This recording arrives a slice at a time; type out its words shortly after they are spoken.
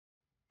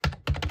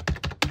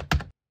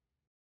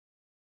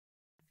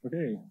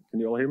Okay, can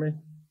you all hear me?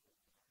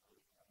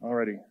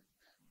 Alrighty.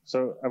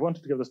 So I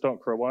wanted to give this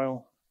talk for a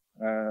while.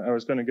 I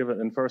was going to give it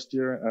in first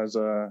year as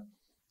a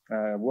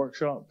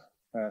workshop,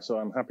 so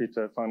I'm happy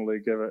to finally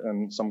give it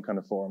in some kind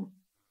of form.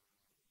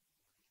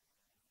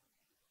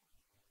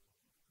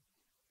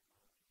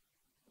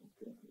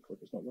 Okay, the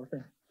clip is not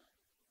working.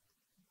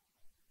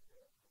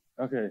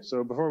 Okay,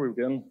 so before we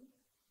begin,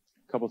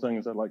 a couple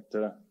things I'd like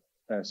to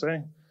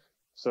say.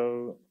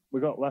 So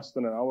we got less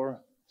than an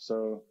hour,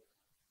 so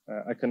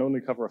I can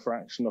only cover a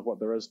fraction of what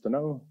there is to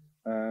know,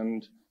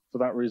 and for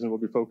that reason, we'll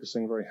be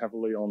focusing very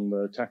heavily on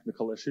the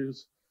technical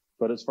issues,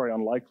 but it's very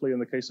unlikely in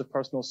the case of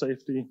personal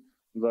safety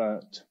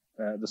that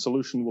the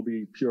solution will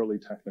be purely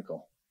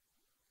technical.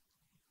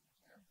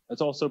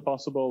 It's also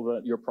possible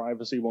that your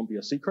privacy won't be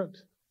a secret,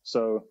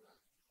 so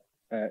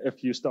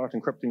if you start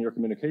encrypting your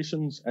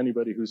communications,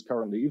 anybody who's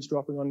currently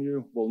eavesdropping on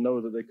you will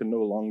know that they can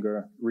no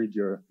longer read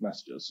your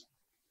messages.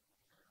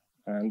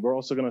 And we're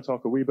also going to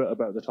talk a wee bit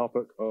about the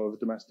topic of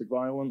domestic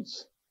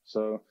violence.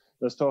 So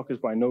this talk is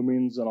by no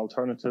means an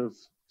alternative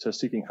to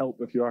seeking help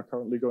if you are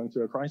currently going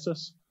through a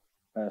crisis.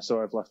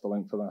 So I've left a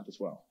link for that as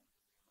well.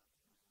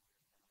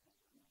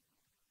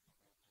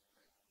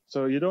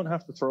 So you don't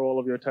have to throw all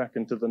of your tech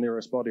into the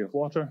nearest body of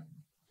water.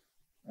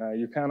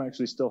 You can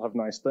actually still have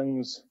nice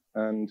things.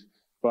 And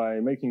by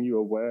making you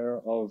aware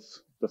of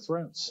the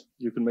threats,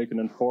 you can make an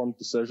informed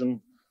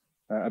decision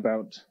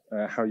about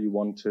how you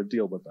want to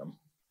deal with them.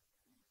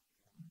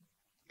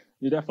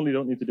 You definitely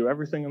don't need to do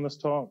everything in this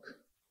talk.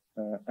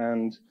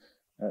 And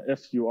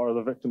if you are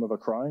the victim of a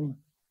crime,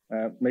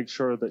 make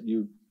sure that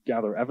you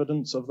gather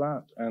evidence of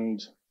that. And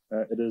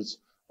it is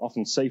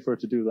often safer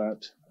to do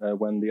that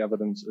when the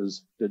evidence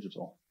is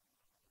digital.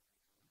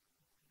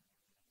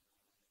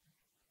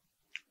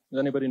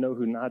 Does anybody know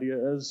who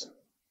Nadia is?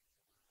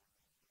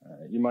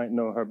 You might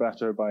know her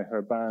better by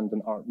her band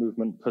and art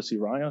movement Pussy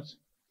Riot.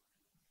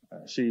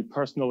 She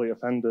personally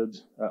offended,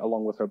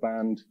 along with her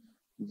band,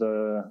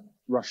 the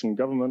Russian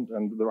government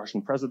and the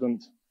Russian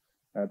president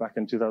back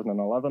in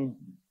 2011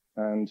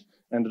 and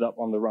ended up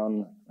on the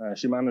run.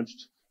 She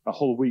managed a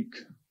whole week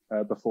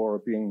before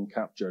being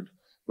captured,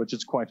 which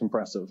is quite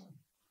impressive.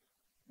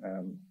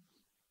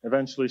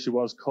 Eventually she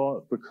was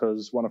caught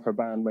because one of her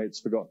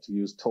bandmates forgot to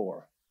use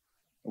Tor.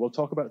 We'll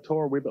talk about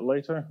Tor a wee bit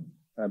later,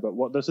 but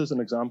what this is an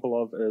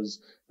example of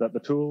is that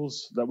the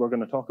tools that we're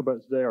going to talk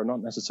about today are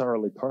not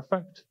necessarily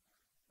perfect,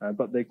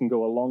 but they can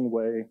go a long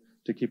way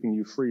to keeping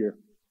you free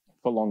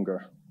for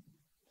longer.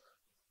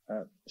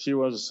 She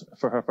was,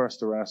 for her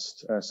first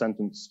arrest,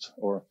 sentenced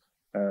or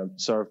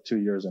served 2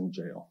 years in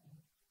jail.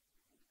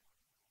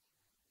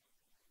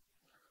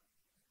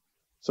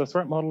 So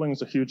threat modeling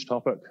is a huge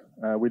topic.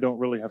 We don't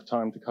really have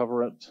time to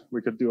cover it.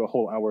 We could do a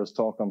whole hour's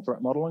talk on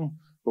threat modeling,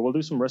 but we'll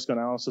do some risk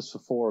analysis for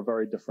 4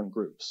 very different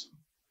groups.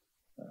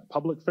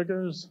 Public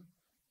figures.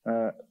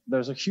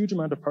 There's a huge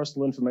amount of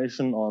personal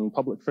information on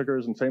public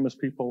figures and famous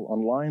people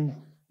online.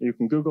 You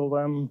can Google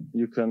them.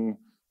 You can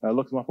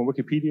look them up on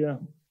Wikipedia.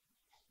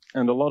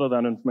 And a lot of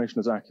that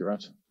information is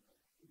accurate.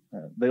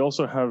 They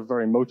also have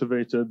very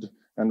motivated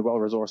and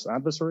well-resourced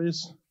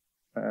adversaries,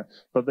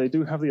 but they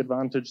do have the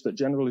advantage that,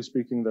 generally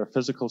speaking, their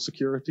physical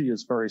security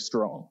is very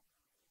strong.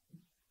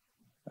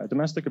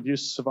 Domestic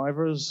abuse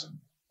survivors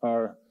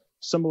are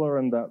similar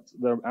in that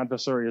their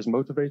adversary is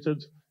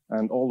motivated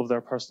and all of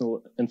their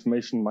personal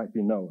information might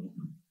be known.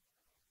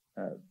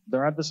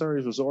 Their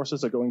adversary's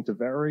resources are going to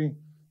vary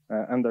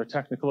and their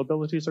technical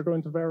abilities are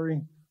going to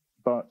vary,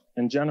 but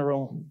in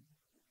general,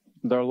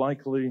 they're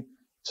likely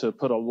to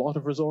put a lot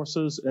of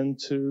resources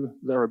into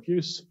their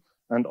abuse,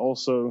 and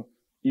also,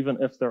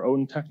 even if their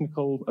own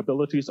technical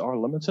abilities are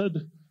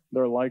limited,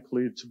 they're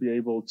likely to be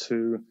able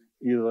to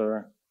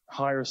either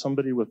hire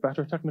somebody with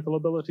better technical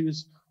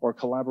abilities or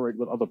collaborate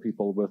with other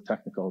people with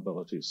technical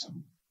abilities.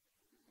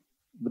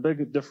 The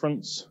big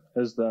difference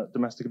is that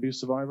domestic abuse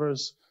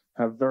survivors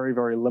have very,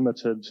 very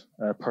limited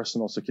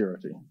personal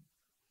security.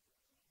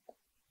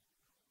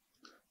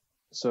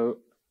 So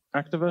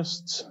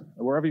activists,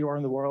 wherever you are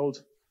in the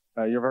world,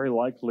 you're very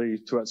likely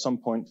to at some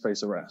point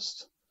face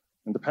arrest.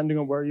 And depending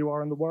on where you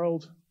are in the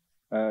world,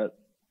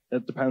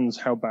 it depends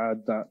how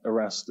bad that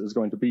arrest is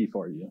going to be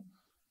for you.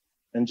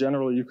 In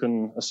general, you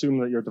can assume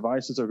that your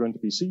devices are going to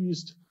be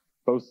seized,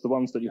 both the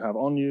ones that you have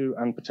on you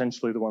and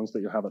potentially the ones that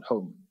you have at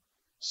home.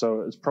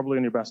 So it's probably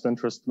in your best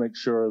interest to make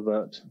sure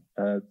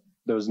that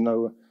there's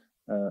no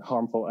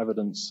harmful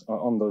evidence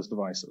on those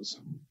devices.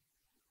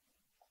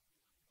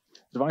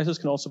 Devices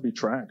can also be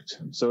tracked.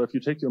 So if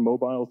you take your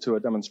mobile to a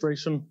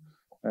demonstration,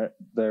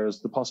 there's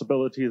the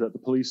possibility that the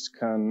police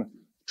can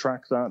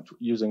track that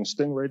using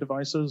Stingray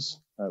devices,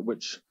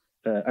 which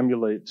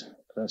emulate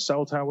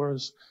cell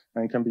towers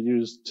and can be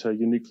used to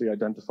uniquely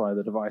identify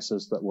the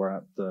devices that were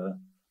at the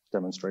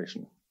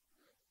demonstration.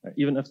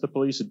 Even if the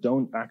police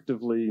don't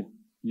actively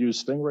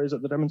use Stingrays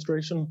at the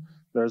demonstration,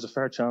 there's a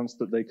fair chance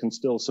that they can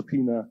still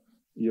subpoena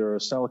your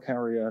cell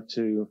carrier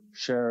to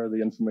share the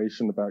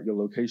information about your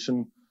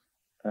location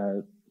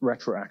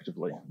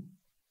retroactively,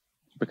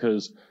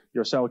 because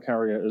your cell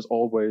carrier is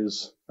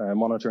always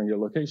monitoring your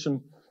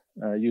location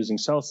using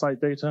cell site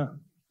data,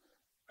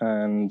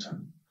 And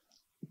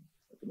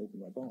I can open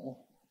my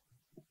bottle.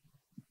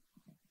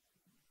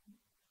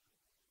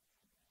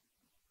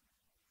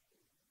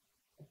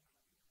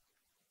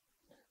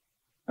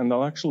 And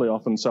they'll actually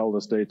often sell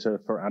this data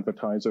for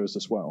advertisers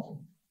as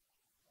well.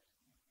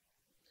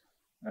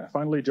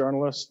 Finally,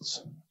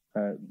 journalists,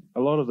 a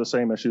lot of the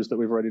same issues that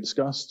we've already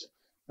discussed,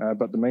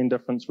 but the main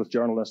difference with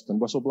journalists and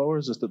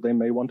whistleblowers is that they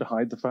may want to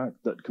hide the fact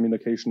that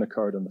communication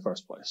occurred in the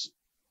first place.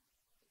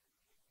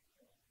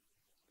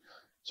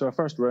 So our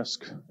first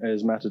risk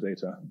is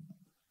metadata.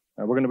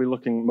 We're going to be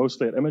looking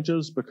mostly at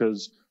images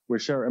because we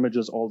share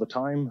images all the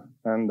time,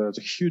 and there's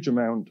a huge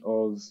amount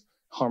of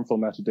harmful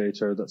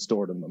metadata that's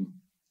stored in them.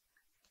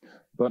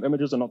 But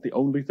images are not the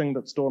only thing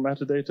that store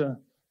metadata.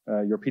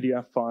 Your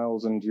PDF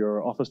files and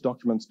your Office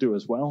documents do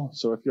as well.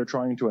 So if you're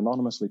trying to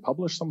anonymously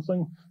publish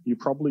something, you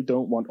probably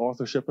don't want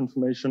authorship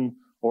information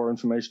or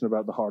information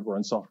about the hardware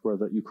and software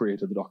that you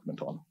created the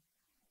document on.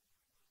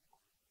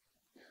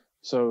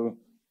 So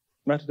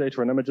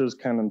metadata in images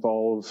can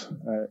involve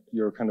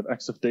your kind of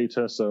EXIF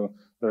data. So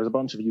there's a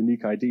bunch of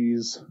unique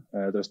IDs.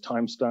 There's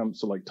timestamps,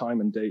 so like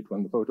time and date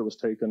when the photo was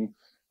taken.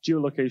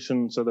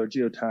 Geolocation, so they're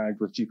geotagged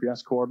with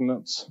GPS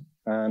coordinates,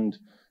 and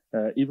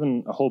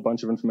even a whole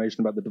bunch of information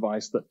about the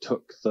device that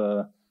took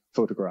the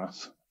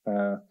photograph,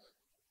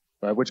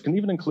 which can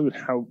even include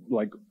how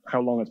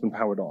long it's been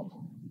powered on.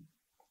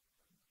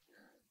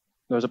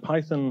 There's a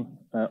Python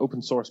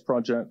open source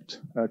project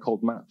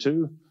called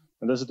MAT2,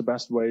 and this is the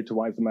best way to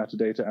wipe the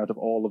metadata out of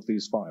all of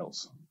these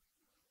files.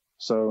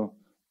 So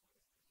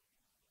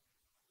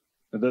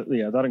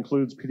that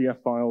includes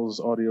PDF files,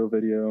 audio,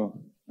 video,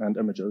 and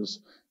images.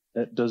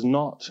 It does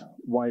not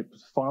wipe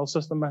file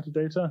system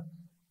metadata,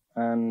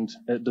 and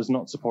it does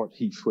not support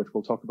HEAF, which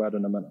we'll talk about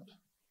in a minute.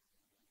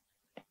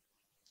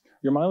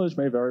 Your mileage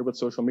may vary with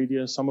social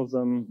media. Some of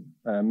them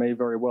may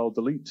very well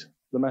delete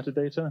the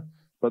metadata,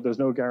 but there's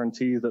no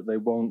guarantee that they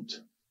won't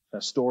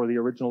store the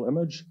original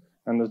image,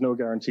 and there's no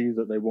guarantee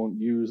that they won't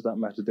use that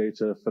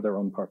metadata for their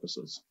own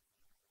purposes.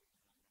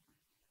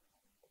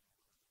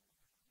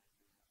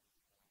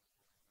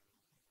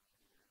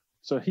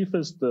 So HEAF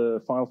is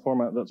the file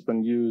format that's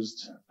been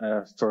used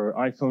for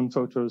iPhone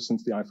photos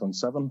since the iPhone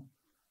 7,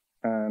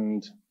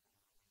 and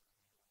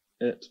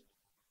it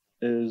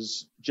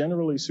is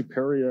generally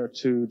superior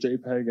to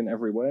JPEG in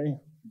every way,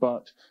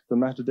 but the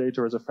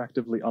metadata is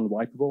effectively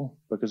unwipeable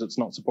because it's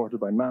not supported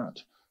by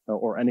MAT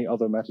or any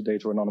other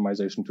metadata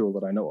anonymization tool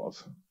that I know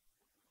of.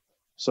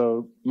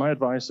 So my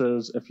advice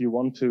is if you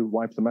want to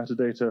wipe the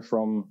metadata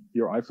from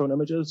your iPhone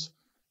images,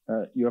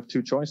 you have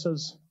two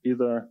choices.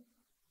 Either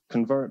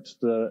convert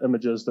the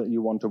images that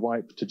you want to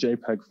wipe to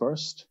JPEG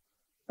first,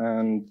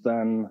 and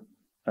then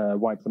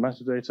wipe the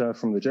metadata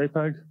from the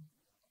JPEG,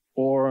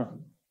 or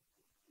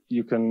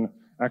you can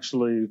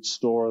actually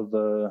store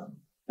the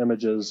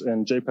images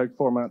in JPEG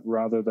format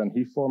rather than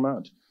HEAF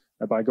format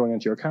by going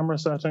into your camera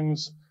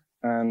settings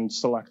and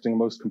selecting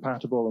most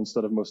compatible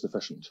instead of most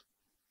efficient.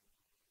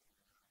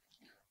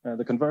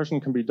 The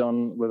conversion can be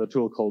done with a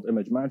tool called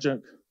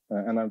ImageMagick,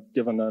 and I've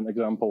given an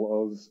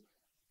example of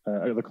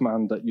the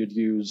command that you'd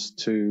use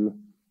to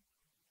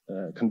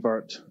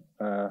convert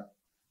a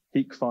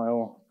HEAC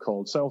file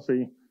called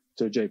selfie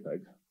to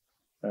JPEG.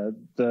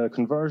 The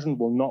conversion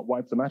will not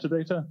wipe the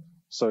metadata,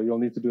 so you'll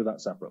need to do that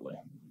separately.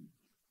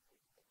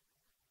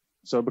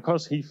 So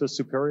because HEAF is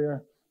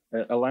superior,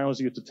 it allows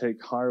you to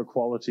take higher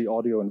quality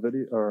audio and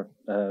video,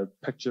 or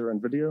picture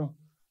and video.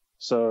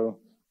 So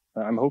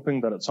I'm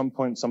hoping that at some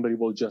point somebody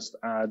will just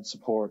add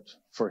support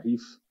for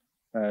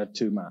HEAF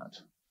to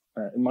MAT.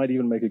 It might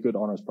even make a good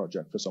honors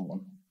project for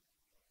someone.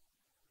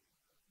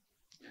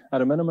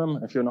 At a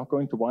minimum, if you're not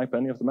going to wipe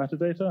any of the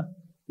metadata,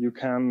 you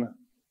can,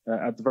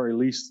 at the very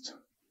least,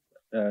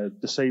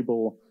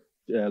 disable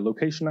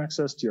location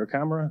access to your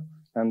camera,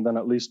 and then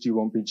at least you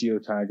won't be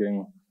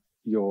geotagging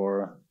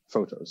your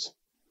photos.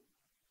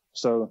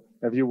 So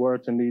if you were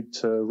to need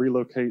to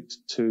relocate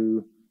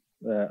to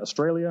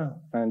Australia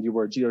and you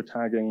were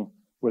geotagging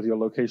with your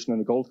location in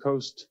the Gold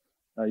Coast,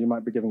 you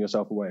might be giving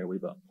yourself away a wee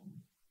bit.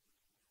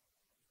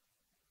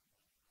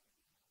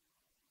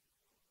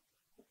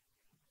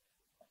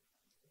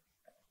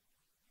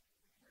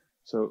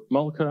 So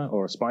Mulca,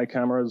 or spy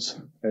cameras,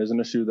 is an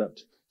issue that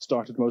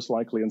started most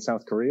likely in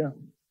South Korea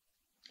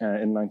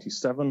in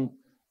 '97,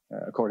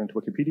 according to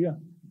Wikipedia.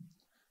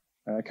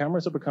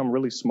 Cameras have become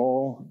really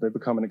small, they've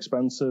become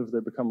inexpensive,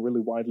 they've become really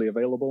widely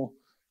available,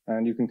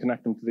 and you can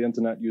connect them to the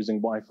internet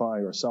using Wi-Fi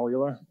or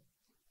cellular,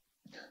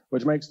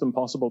 which makes them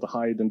possible to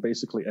hide in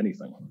basically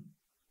anything.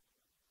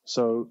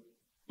 So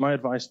my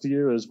advice to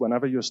you is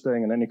whenever you're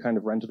staying in any kind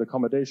of rented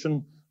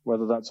accommodation,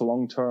 whether that's a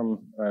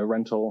long-term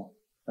rental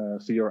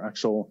for your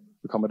actual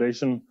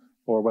accommodation,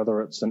 or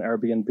whether it's an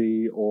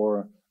Airbnb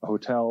or a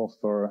hotel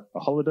for a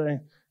holiday,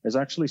 is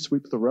actually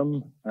sweep the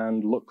room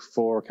and look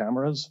for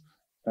cameras.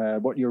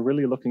 What you're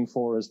really looking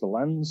for is the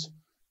lens.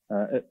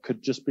 It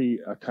could just be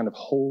a kind of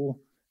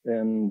hole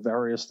in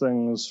various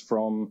things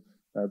from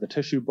the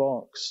tissue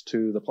box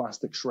to the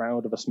plastic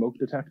shroud of a smoke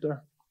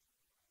detector,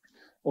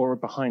 or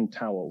behind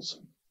towels.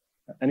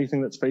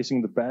 Anything that's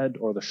facing the bed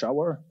or the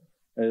shower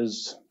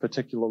is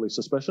particularly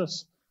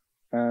suspicious.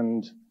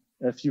 And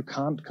if you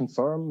can't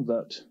confirm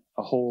that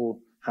a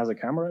hole has a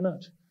camera in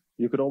it,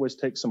 you could always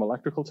take some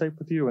electrical tape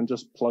with you and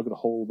just plug the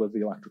hole with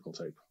the electrical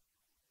tape.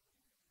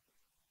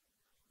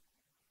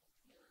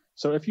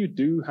 So if you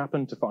do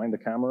happen to find a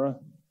camera,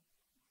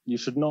 you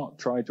should not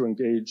try to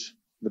engage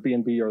the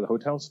B&B or the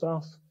hotel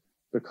staff,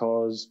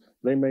 because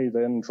they may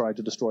then try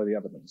to destroy the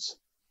evidence.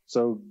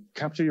 So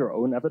capture your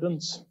own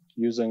evidence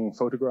using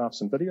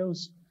photographs and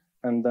videos,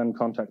 and then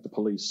contact the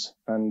police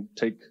and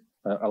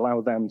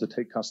allow them to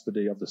take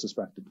custody of the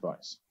suspected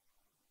device.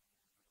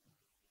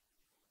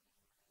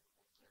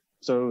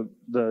 So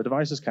the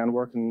devices can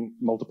work in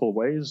multiple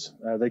ways.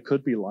 They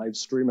could be live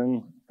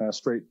streaming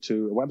straight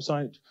to a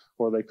website,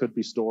 or they could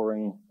be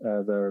storing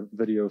their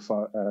video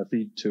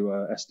feed to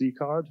a SD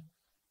card,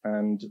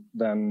 and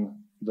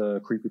then the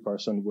creepy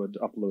person would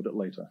upload it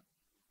later.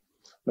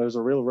 There's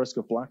a real risk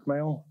of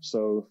blackmail,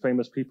 so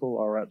famous people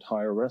are at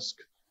higher risk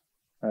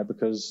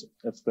because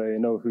if they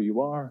know who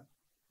you are,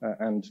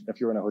 and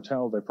if you're in a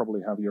hotel, they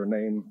probably have your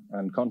name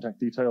and contact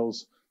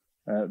details.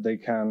 They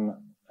can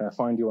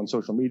find you on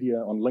social media,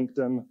 on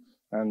LinkedIn,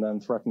 and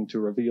then threaten to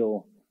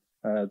reveal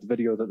the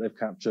video that they've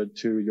captured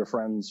to your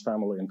friends,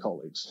 family, and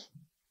colleagues.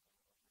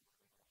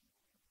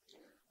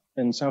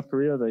 In South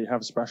Korea, they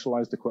have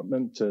specialized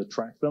equipment to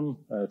track them,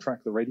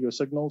 track the radio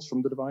signals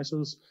from the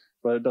devices,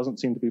 but it doesn't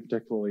seem to be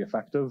particularly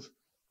effective.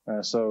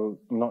 So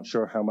I'm not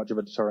sure how much of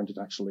a deterrent it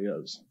actually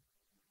is.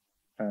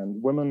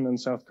 And women in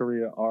South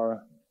Korea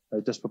are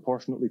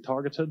disproportionately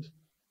targeted,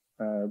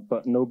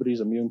 but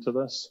nobody's immune to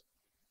this.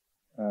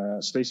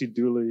 Stacey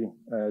Dooley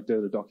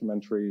did a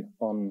documentary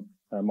on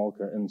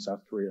Malka in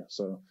South Korea.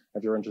 So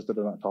if you're interested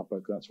in that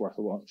topic, that's worth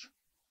a watch.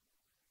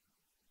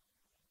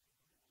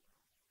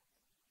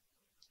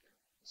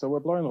 So we're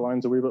blurring the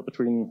lines a wee bit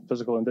between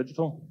physical and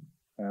digital,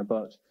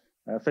 but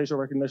facial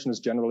recognition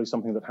is generally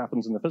something that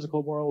happens in the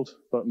physical world,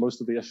 but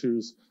most of the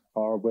issues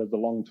are with the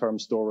long-term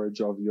storage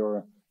of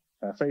your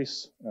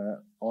face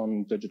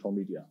on digital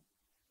media.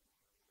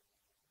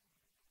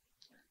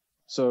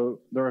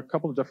 So there are a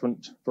couple of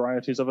different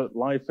varieties of it.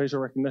 Live facial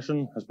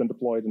recognition has been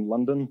deployed in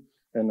London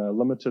in a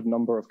limited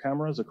number of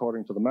cameras,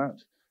 according to the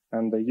Met,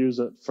 and they use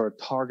it for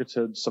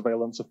targeted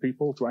surveillance of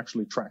people to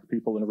actually track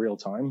people in real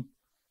time.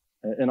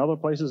 In other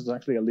places, it's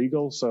actually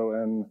illegal. So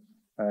in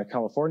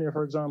California,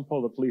 for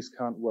example, the police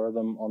can't wear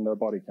them on their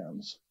body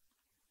cams.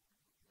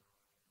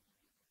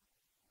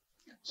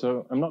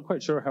 So I'm not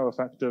quite sure how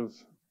effective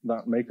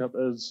that makeup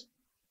is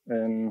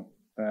in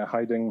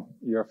hiding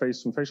your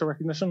face from facial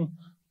recognition,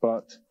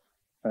 but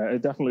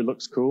it definitely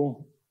looks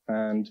cool.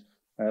 And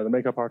the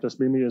makeup artist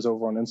Mimi is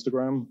over on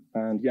Instagram,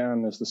 and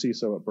Jan is the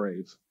CISO at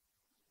Brave.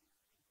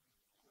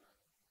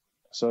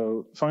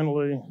 So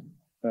finally,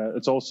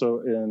 it's also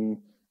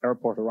in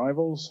airport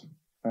arrivals,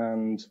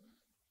 and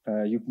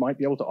you might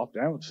be able to opt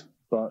out,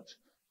 but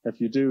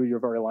if you do, you're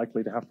very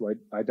likely to have to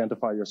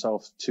identify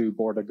yourself to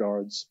border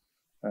guards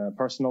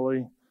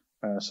personally.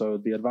 So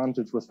the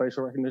advantage with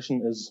facial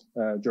recognition is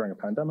during a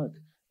pandemic,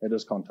 it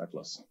is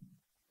contactless.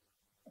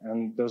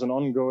 And there's an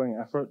ongoing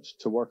effort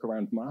to work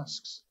around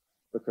masks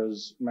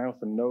because mouth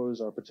and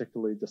nose are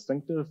particularly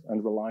distinctive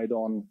and relied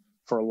on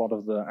for a lot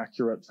of the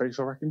accurate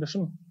facial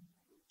recognition.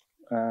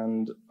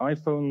 And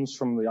iPhones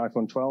from the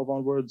iPhone 12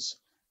 onwards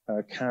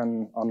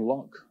can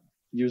unlock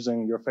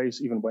using your face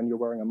even when you're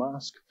wearing a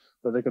mask,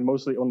 but they can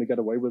mostly only get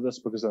away with this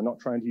because they're not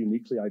trying to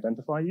uniquely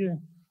identify you.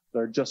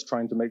 They're just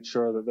trying to make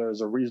sure that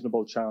there's a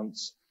reasonable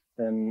chance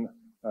in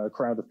a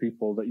crowd of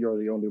people that you're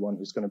the only one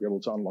who's going to be able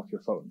to unlock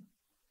your phone.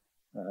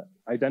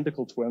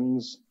 Identical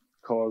twins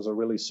cause a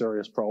really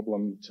serious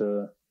problem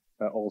to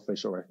all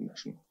facial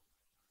recognition.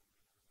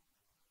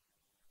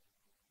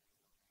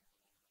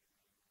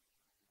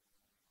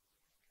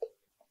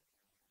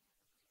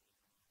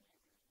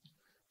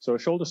 So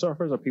shoulder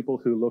surfers are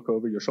people who look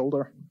over your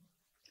shoulder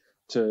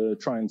to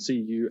try and see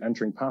you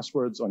entering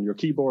passwords on your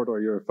keyboard or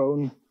your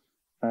phone.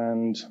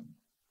 And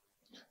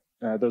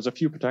there's a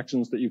few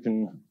protections that you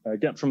can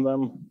get from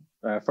them.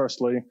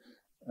 Firstly,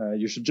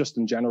 you should just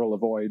in general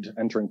avoid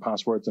entering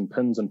passwords and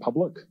PINs in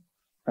public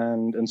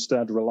and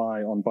instead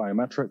rely on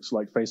biometrics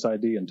like Face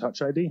ID and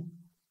Touch ID.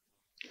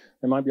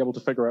 They might be able to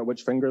figure out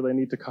which finger they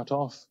need to cut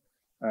off,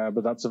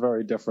 but that's a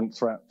very different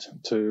threat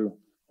to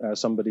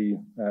somebody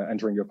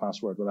entering your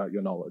password without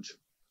your knowledge.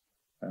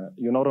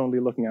 You're not only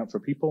looking out for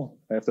people.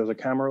 If there's a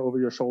camera over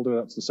your shoulder,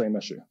 that's the same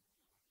issue.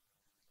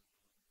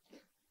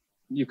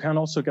 You can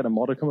also get a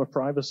modicum of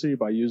privacy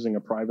by using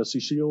a privacy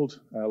shield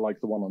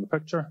like the one on the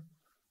picture.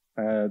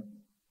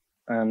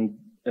 And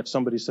if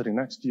somebody's sitting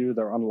next to you,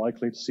 they're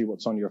unlikely to see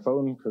what's on your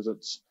phone because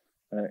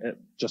it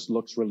just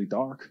looks really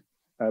dark.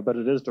 But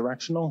it is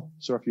directional.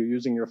 So if you're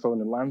using your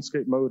phone in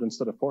landscape mode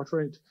instead of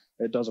portrait,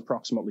 it does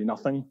approximately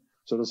nothing.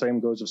 So the same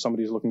goes if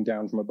somebody's looking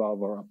down from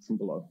above or up from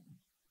below.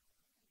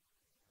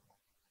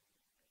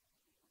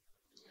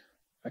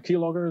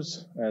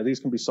 Keyloggers, these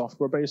can be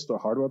software-based or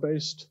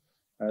hardware-based.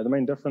 The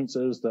main difference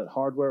is that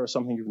hardware is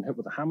something you can hit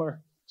with a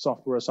hammer.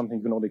 Software is something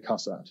you can only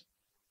cuss at.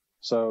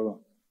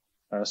 So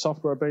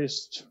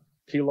software-based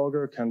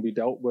keylogger can be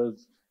dealt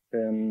with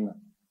in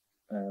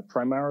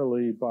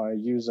primarily by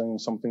using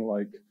something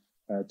like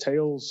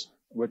Tails,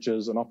 which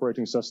is an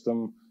operating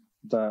system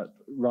that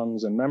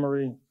runs in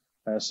memory.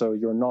 So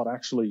you're not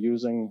actually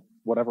using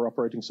whatever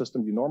operating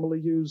system you normally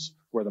use,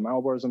 where the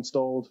malware is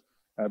installed,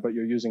 but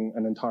you're using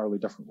an entirely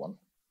different one.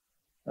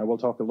 We'll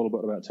talk a little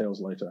bit about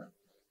Tails later.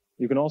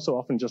 You can also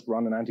often just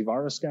run an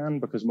antivirus scan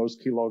because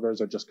most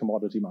keyloggers are just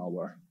commodity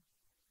malware.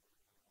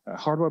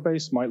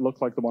 Hardware-based might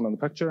look like the one in the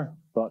picture,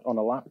 but on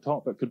a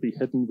laptop, it could be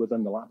hidden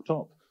within the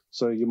laptop,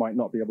 so you might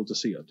not be able to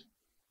see it.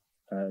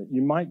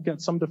 You might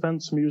get some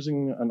defense from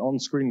using an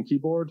on-screen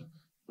keyboard,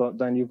 but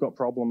then you've got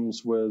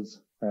problems with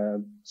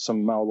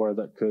some malware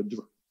that could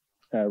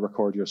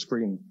record your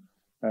screen.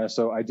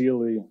 So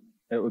ideally,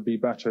 it would be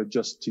better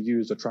just to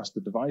use a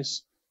trusted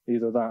device,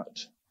 either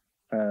that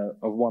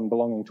of one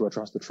belonging to a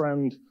trusted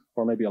friend,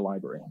 or maybe a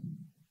library.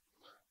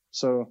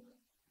 So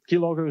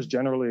keyloggers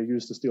generally are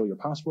used to steal your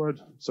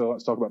password, so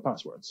let's talk about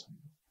passwords.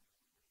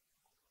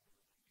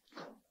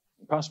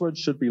 Passwords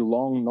should be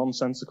long,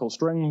 nonsensical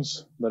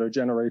strings that are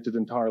generated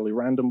entirely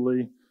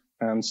randomly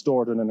and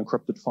stored in an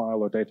encrypted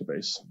file or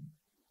database.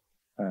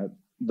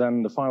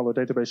 Then the file or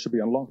database should be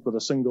unlocked with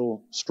a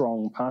single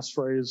strong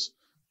passphrase.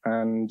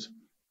 And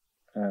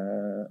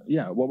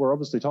what we're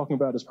obviously talking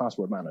about is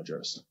password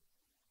managers.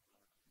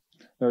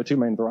 There are two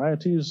main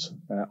varieties,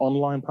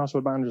 online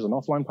password managers and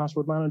offline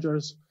password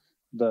managers.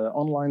 The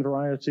online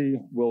variety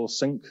will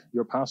sync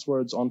your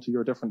passwords onto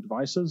your different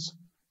devices,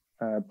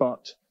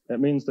 but it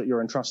means that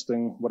you're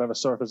entrusting whatever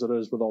surface it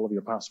is with all of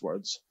your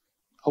passwords.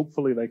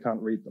 Hopefully they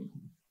can't read them.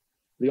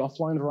 The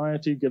offline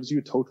variety gives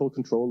you total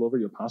control over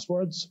your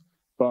passwords,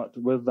 but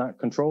with that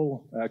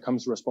control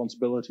comes the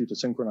responsibility to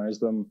synchronize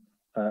them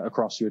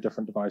across your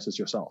different devices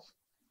yourself.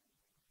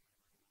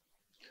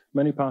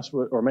 Many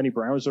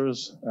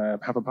browsers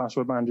have a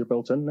password manager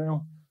built in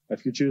now.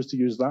 If you choose to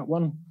use that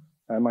one,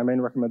 my main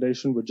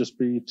recommendation would just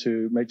be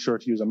to make sure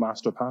to use a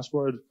master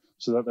password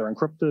so that they're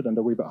encrypted and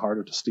a wee bit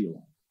harder to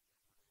steal.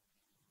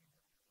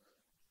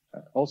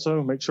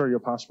 Also, make sure your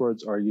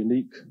passwords are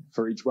unique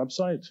for each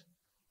website,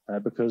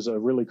 because a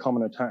really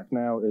common attack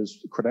now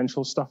is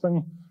credential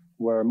stuffing,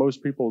 where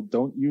most people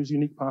don't use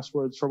unique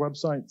passwords for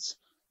websites.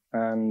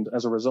 And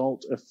as a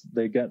result, if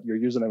they get your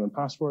username and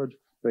password,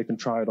 they can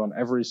try it on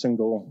every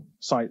single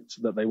site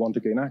that they want to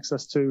gain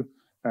access to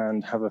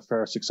and have a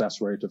fair success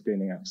rate of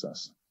gaining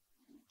access.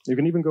 You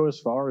can even go as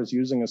far as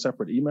using a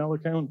separate email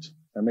account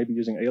and maybe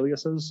using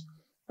aliases,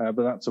 but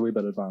that's a wee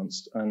bit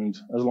advanced. And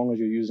as long as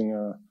you're using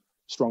a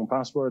strong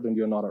password and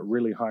you're not at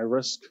really high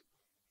risk,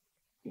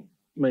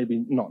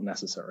 maybe not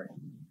necessary.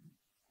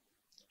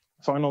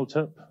 Final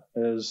tip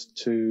is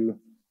to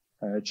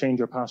change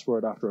your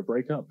password after a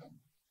breakup.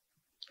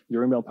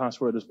 Your email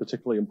password is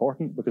particularly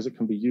important because it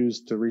can be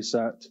used to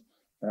reset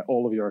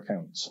all of your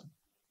accounts.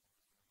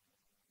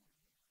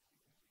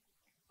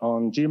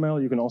 On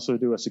Gmail, you can also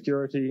do a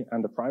security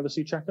and a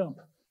privacy checkup,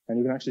 and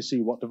you can actually see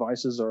what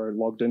devices are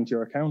logged into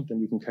your account, and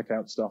you can kick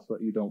out stuff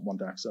that you don't want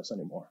to access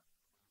anymore.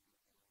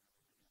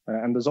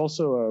 And there's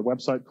also a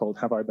website called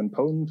Have I Been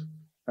Pwned,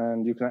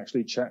 and you can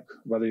actually check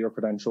whether your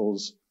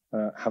credentials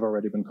have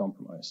already been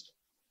compromised.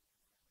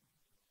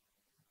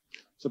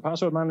 So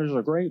password managers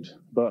are great,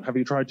 but have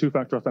you tried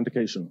two-factor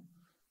authentication?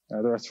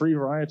 There are three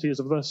varieties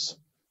of this.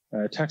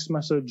 Text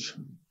message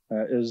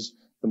is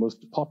the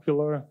most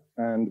popular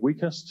and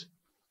weakest.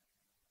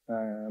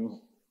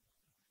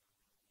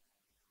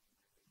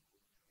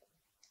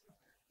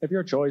 If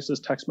your choice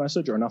is text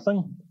message or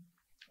nothing,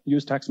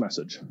 use text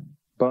message.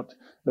 But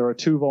there are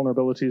two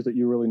vulnerabilities that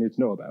you really need to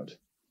know about.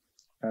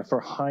 For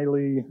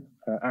highly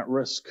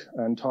at-risk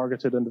and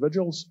targeted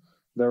individuals,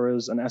 there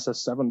is an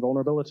SS7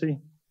 vulnerability.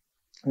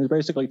 And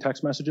basically,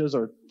 text messages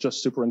are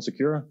just super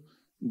insecure.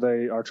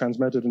 They are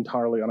transmitted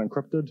entirely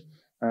unencrypted,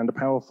 and a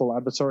powerful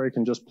adversary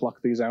can just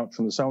pluck these out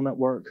from the cell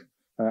network,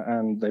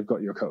 and they've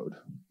got your code.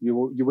 You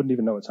wouldn't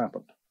even know it's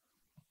happened.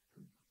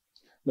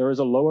 There is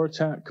a lower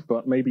tech,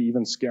 but maybe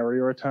even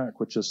scarier attack,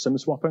 which is SIM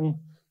swapping,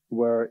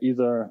 where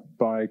either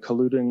by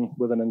colluding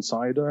with an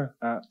insider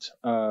at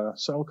a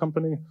cell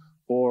company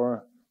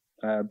or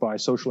by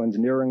social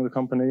engineering the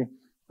company,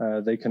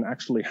 they can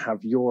actually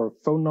have your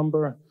phone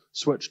number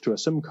switch to a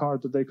SIM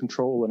card that they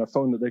control and a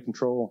phone that they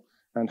control,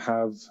 and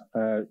have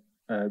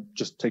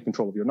just take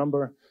control of your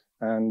number,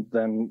 and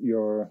then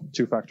your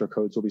two-factor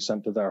codes will be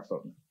sent to their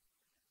phone.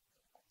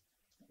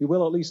 You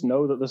will at least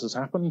know that this has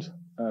happened,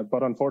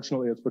 but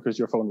unfortunately it's because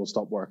your phone will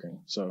stop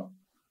working, so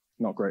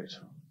not great.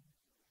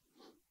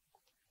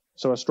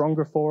 So a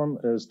stronger form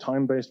is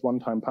time-based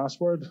one-time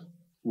password,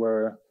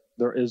 where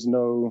there is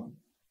no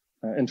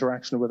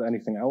interaction with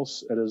anything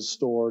else. It is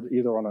stored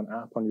either on an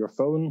app on your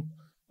phone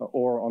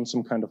or on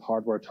some kind of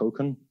hardware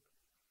token.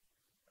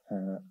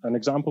 An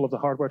example of the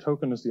hardware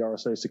token is the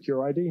RSA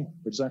Secure ID,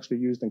 which is actually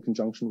used in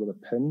conjunction with a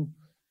PIN,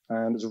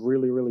 and is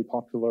really, really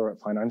popular at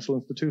financial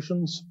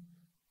institutions,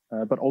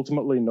 but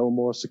ultimately no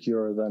more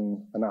secure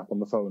than an app on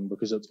the phone,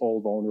 because it's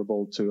all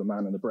vulnerable to a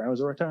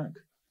man-in-the-browser attack.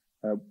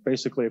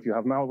 Basically, if you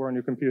have malware on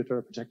your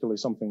computer, particularly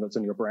something that's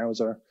in your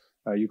browser,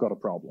 you've got a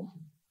problem.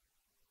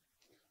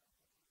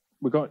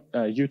 We got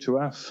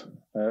U2F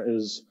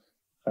is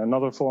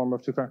another form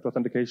of two-factor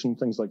authentication,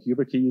 things like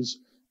YubiKeys.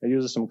 It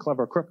uses some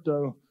clever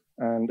crypto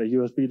and a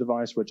USB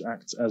device which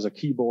acts as a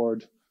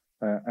keyboard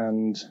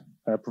and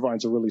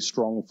provides a really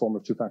strong form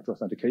of two-factor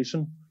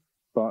authentication,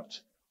 but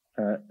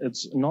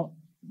it's not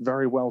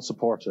very well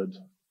supported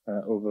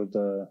over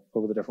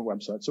the different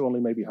websites. So only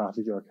maybe half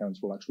of your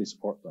accounts will actually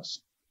support this.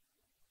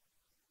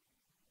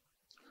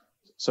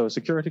 So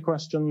security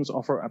questions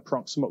offer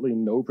approximately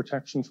no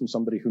protection from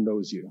somebody who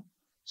knows you.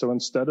 So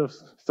instead of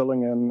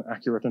filling in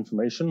accurate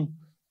information,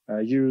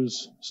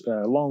 use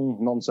long,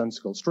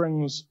 nonsensical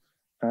strings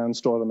and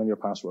store them in your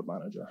password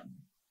manager.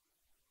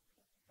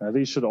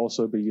 These should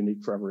also be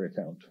unique for every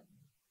account.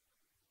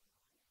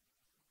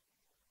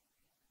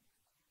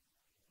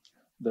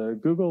 The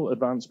Google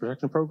Advanced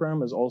Protection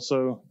Program is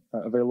also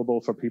available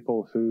for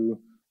people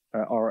who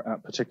are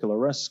at particular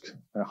risk,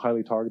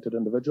 highly targeted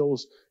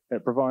individuals.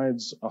 It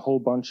provides a whole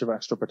bunch of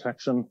extra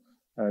protection.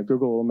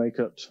 Google will make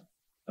it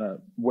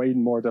way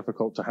more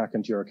difficult to hack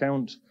into your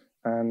account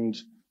and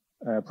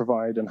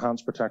provide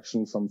enhanced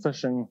protection from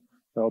phishing.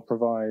 They'll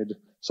provide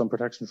some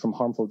protection from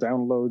harmful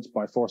downloads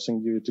by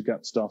forcing you to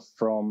get stuff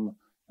from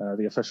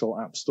the official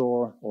App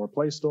Store or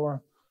Play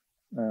Store.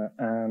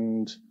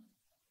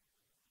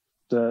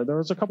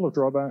 There's a couple of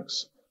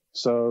drawbacks.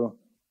 So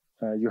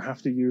you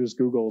have to use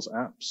Google's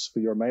apps for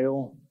your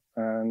mail,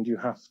 and you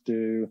have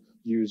to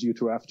use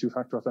U2F,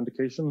 two-factor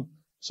authentication.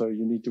 So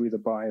you need to either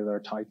buy their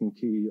Titan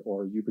key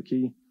or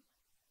YubiKey.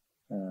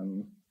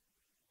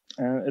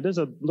 And it is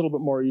a little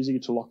bit more easy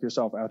to lock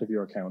yourself out of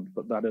your account,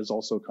 but that is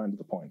also kind of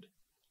the point.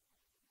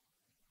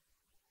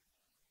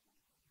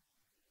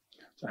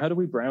 So how do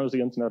we browse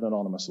the internet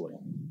anonymously?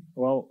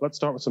 Well, let's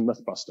start with some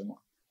myth busting.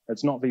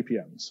 It's not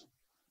VPNs.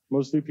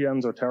 Most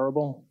VPNs are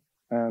terrible,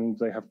 and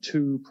they have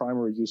two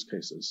primary use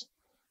cases.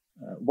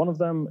 One of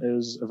them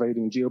is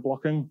evading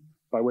geo-blocking,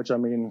 by which I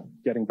mean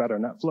getting better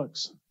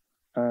Netflix.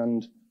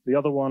 And the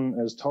other one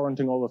is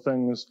torrenting all the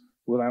things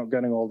without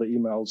getting all the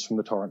emails from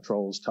the torrent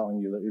trolls telling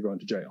you that you're going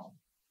to jail.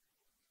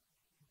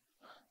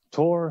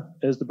 Tor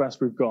is the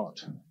best we've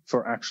got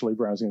for actually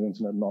browsing the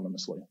internet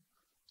anonymously.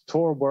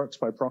 Tor works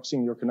by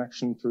proxying your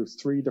connection through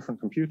 3 different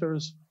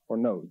computers or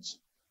nodes.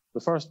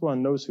 The first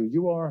one knows who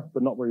you are,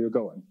 but not where you're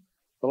going.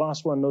 The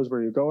last one knows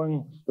where you're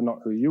going, but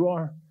not who you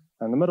are.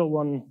 And the middle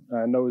one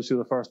knows who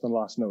the first and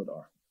last node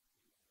are.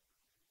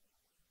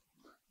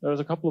 There's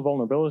a couple of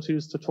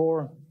vulnerabilities to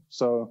Tor.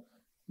 So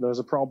there's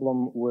a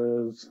problem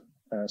with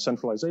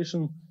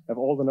centralization. If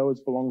all the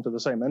nodes belong to the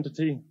same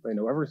entity, they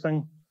know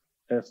everything.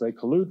 If they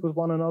collude with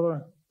one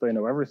another, they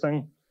know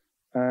everything.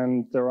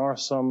 And there are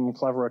some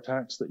clever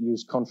attacks that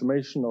use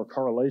confirmation or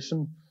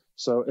correlation.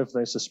 So if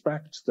they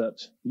suspect that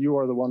you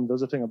are the one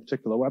visiting a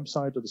particular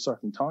website at a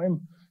certain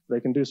time, they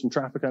can do some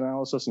traffic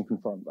analysis and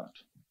confirm that.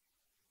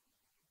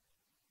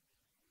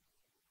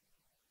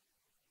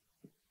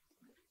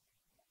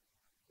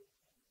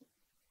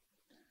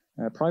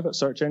 Private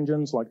search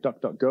engines like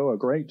DuckDuckGo are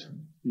great.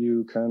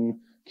 You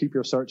can keep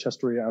your search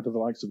history out of the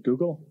likes of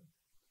Google,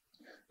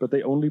 but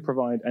they only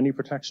provide any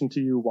protection to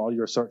you while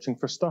you're searching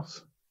for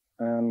stuff.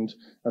 And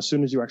as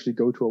soon as you actually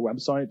go to a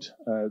website,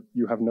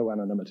 you have no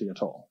anonymity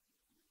at all.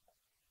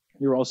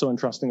 You're also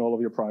entrusting all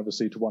of your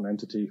privacy to one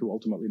entity who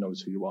ultimately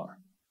knows who you are.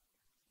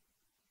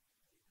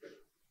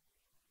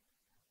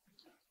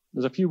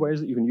 There's a few ways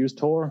that you can use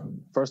Tor.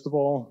 First of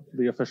all,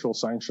 the official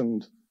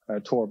sanctioned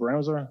Tor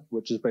browser,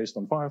 which is based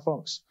on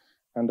Firefox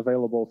and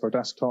available for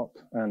desktop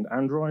and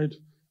Android.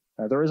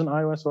 There is an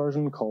iOS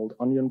version called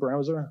Onion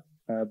Browser,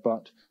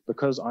 but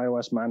because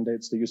iOS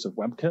mandates the use of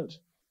WebKit,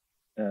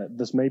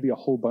 this may be a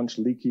whole bunch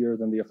leakier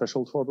than the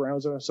official Tor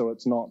browser, so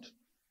it's not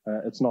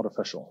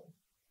official.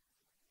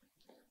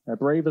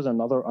 Brave is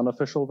another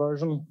unofficial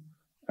version,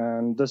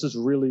 and this is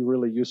really,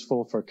 really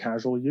useful for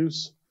casual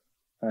use,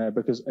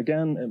 because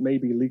again, it may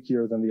be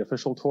leakier than the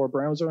official Tor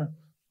browser,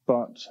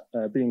 but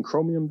being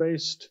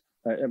Chromium-based,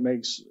 it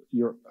makes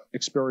your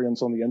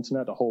experience on the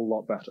internet a whole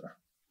lot better.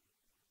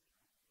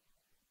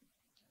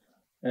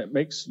 It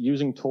makes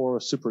using Tor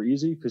super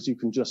easy because you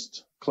can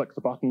just click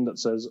the button that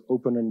says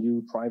open a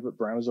new private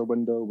browser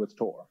window with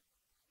Tor.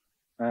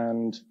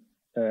 And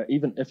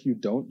even if you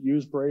don't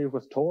use Brave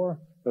with Tor,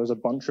 there's a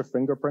bunch of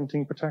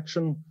fingerprinting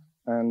protection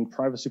and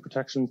privacy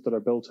protections that are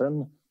built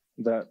in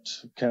that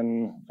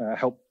can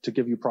help to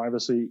give you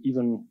privacy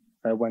even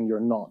when you're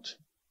not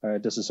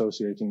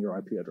disassociating your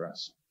IP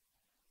address.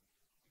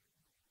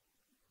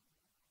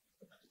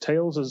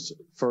 Tails is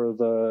for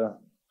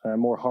the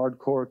more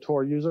hardcore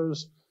Tor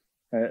users.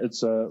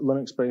 It's a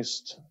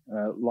Linux-based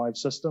live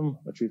system,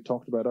 which we've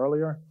talked about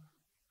earlier,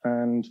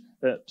 and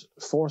it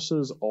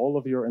forces all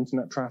of your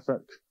internet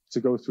traffic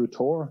to go through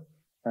Tor,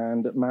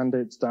 and it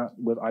mandates that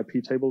with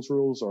IP tables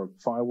rules or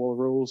firewall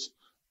rules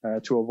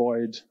to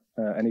avoid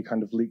any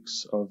kind of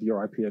leaks of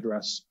your IP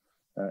address.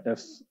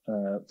 If,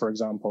 for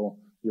example,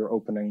 you're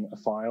opening a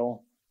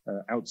file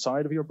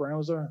outside of your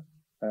browser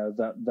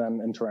that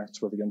then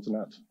interacts with the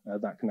internet,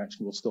 that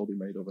connection will still be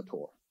made over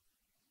Tor.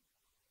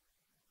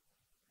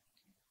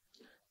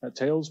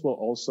 Tails will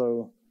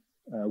also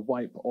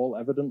wipe all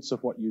evidence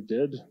of what you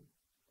did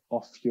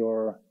off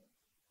your,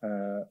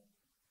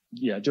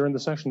 during the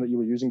session that you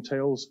were using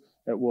Tails,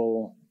 it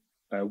will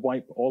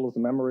wipe all of the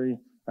memory,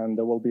 and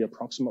there will be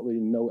approximately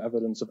no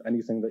evidence of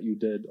anything that you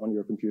did on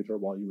your computer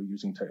while you were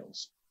using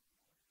Tails.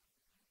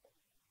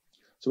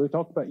 So we've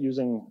talked about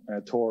using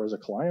Tor as a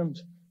client,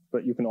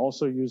 but you can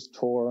also use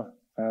Tor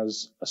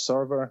as a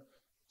server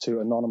to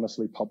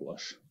anonymously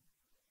publish.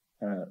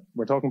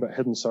 We're talking about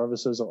hidden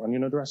services or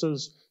onion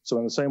addresses. So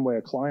in the same way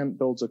a client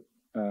builds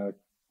a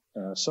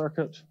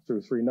circuit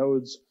through 3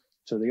 nodes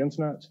to the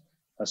internet,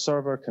 a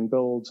server can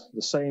build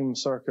the same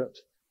circuit,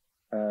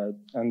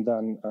 and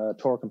then a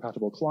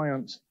Tor-compatible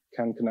client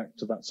can connect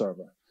to that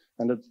server.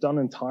 And it's done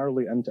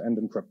entirely end-to-end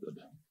encrypted.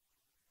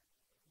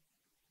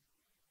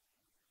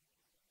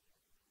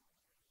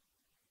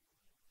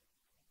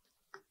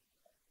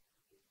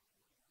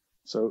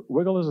 So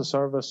Wiggle is a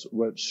service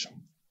which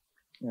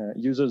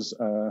uses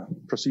a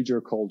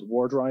procedure called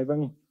war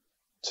driving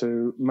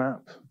to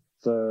map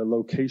the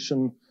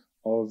location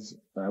of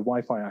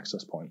Wi-Fi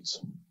access points.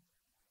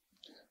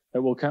 It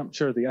will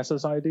capture the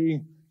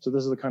SSID, so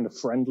this is the kind of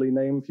friendly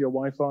name for your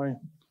Wi-Fi.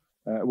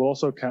 It will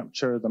also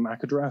capture the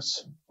MAC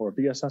address or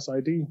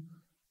BSSID,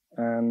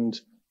 and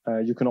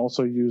you can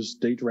also use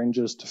date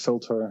ranges to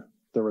filter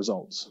the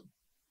results.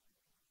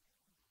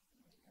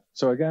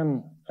 So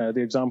again,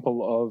 the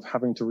example of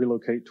having to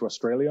relocate to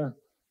Australia,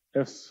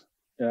 if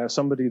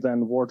somebody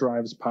then war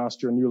drives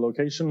past your new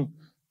location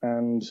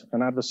and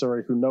an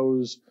adversary who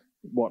knows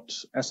what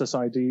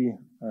SSID,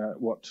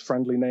 what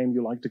friendly name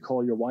you like to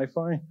call your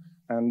Wi-Fi,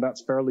 and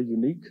that's fairly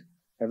unique.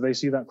 If they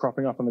see that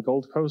cropping up on the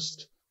Gold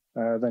Coast,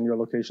 then your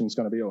location is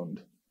going to be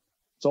owned.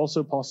 It's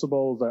also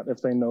possible that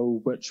if they know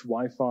which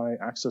Wi-Fi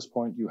access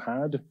point you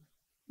had,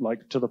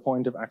 like to the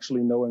point of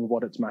actually knowing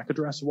what its MAC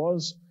address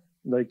was,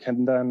 they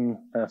can then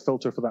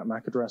filter for that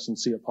MAC address and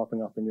see it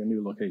popping up in your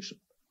new location.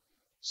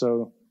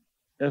 So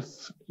if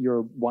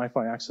your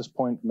Wi-Fi access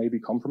point may be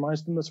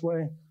compromised in this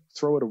way,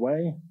 throw it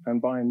away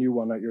and buy a new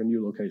one at your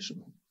new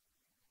location.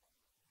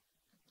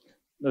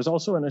 There's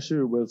also an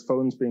issue with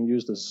phones being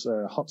used as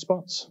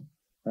hotspots.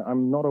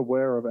 I'm not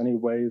aware of any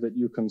way that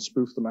you can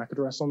spoof the MAC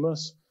address on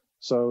this,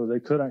 so they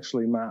could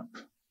actually map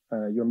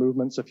your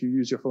movements if you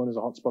use your phone as a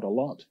hotspot a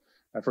lot.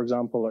 For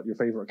example, at your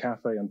favorite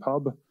cafe and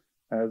pub,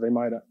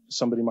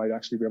 somebody might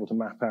actually be able to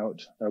map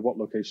out what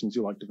locations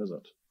you like to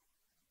visit.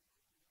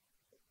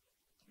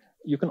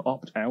 You can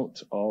opt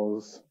out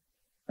of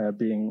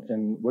being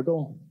in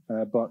Wiggle,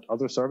 but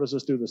other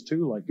services do this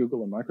too, like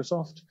Google and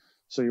Microsoft.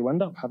 So you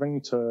end up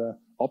having to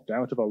opt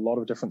out of a lot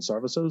of different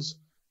services,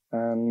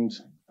 and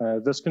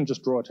this can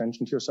just draw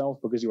attention to yourself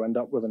because you end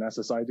up with an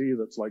SSID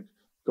that's like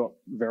got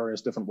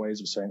various different ways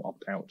of saying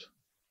opt out.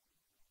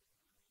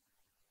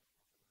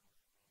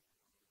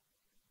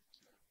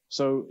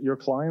 So your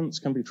clients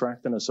can be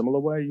tracked in a similar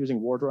way using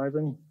war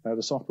driving.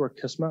 The software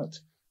Kismet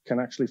can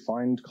actually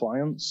find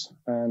clients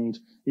and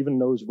even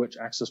knows which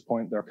access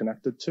point they're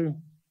connected to.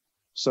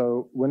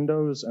 So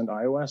Windows and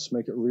iOS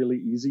make it really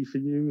easy for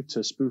you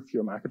to spoof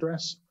your MAC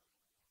address.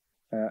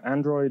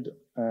 Android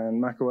and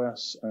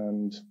macOS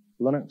and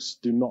Linux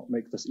do not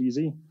make this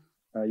easy.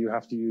 You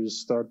have to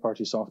use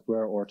third-party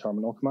software or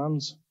terminal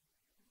commands.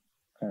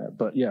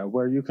 But yeah,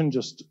 where you can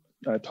just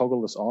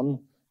toggle this on,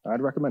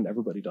 I'd recommend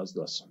everybody does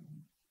this.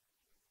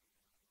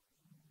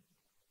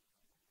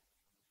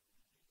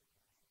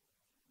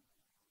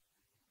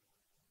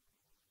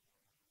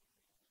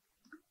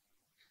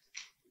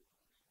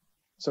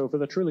 So for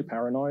the truly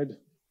paranoid,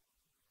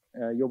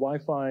 your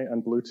Wi-Fi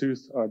and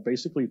Bluetooth are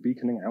basically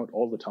beaconing out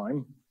all the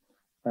time.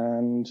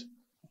 And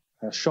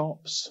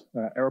shops,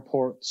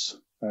 airports,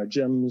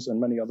 gyms,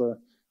 and many other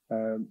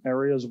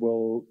areas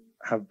will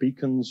have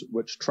beacons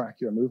which track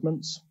your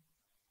movements.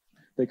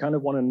 They kind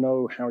of want to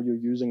know how you're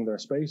using their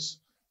space.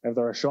 If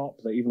they're a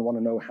shop, they even want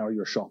to know how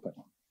you're shopping.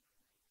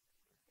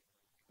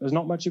 There's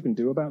not much you can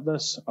do about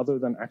this other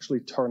than actually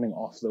turning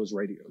off those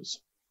radios.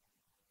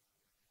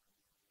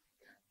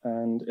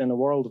 And in a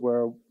world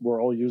where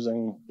we're all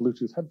using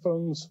Bluetooth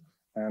headphones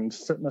and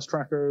fitness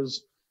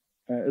trackers,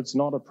 it's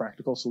not a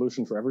practical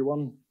solution for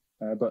everyone.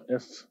 But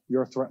if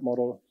your threat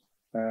model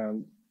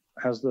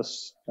has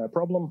this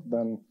problem,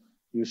 then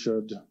you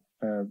should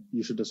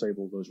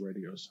disable those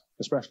radios,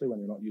 especially when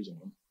you're not using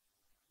them.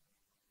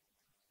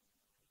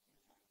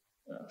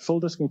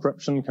 Full disk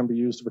encryption can be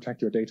used to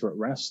protect your data at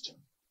rest.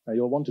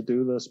 You'll want to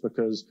do this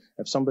because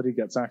if somebody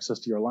gets access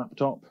to your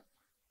laptop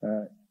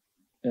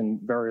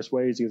in various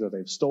ways, either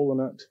they've stolen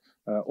it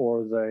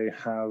or they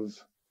have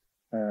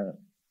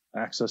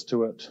access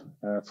to it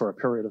for a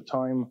period of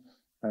time,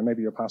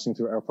 maybe you're passing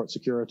through airport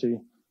security,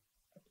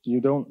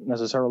 you don't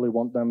necessarily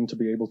want them to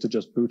be able to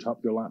just boot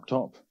up your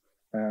laptop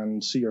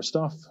and see your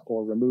stuff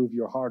or remove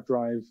your hard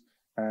drive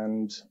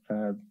and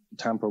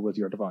tamper with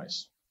your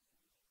device.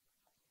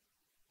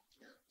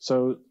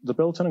 So the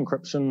built-in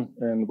encryption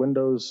in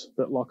Windows,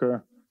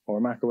 BitLocker, or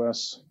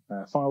macOS,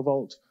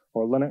 FileVault,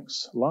 or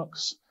Linux,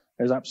 Lux,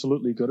 is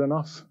absolutely good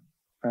enough,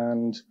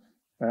 and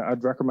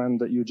I'd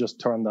recommend that you just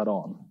turn that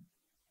on.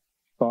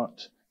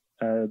 But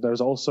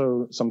There's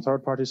also some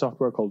third-party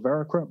software called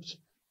Veracrypt.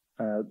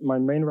 My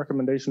main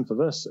recommendation for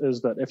this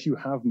is that if you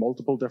have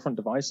multiple different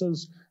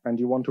devices and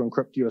you want to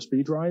encrypt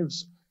USB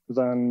drives,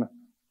 then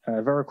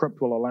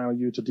Veracrypt will allow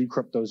you to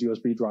decrypt those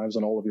USB drives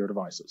on all of your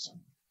devices.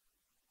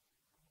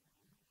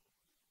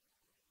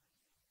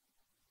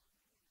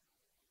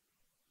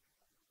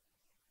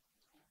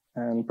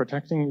 And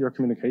protecting your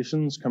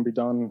communications can be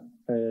done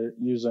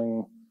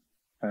using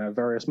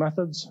various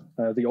methods.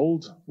 The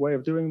old way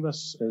of doing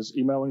this is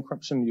email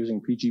encryption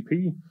using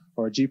PGP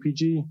or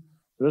GPG.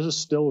 This is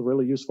still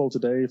really useful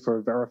today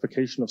for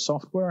verification of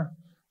software.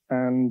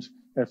 And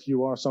if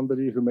you are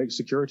somebody who makes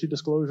security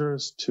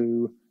disclosures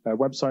to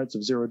websites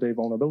of zero-day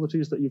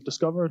vulnerabilities that you've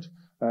discovered,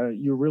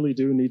 you really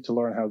do need to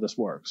learn how this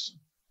works.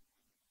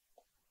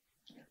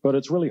 But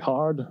it's really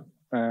hard,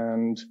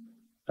 and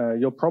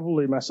you'll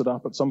probably mess it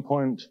up at some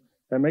point.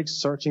 It makes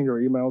searching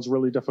your emails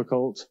really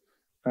difficult,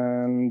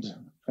 and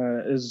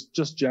is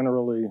just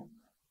generally,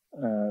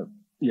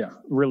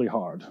 really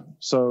hard.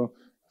 So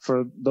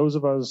for those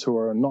of us who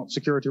are not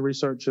security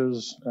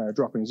researchers,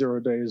 dropping 0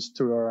 days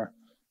to our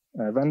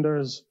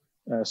vendors,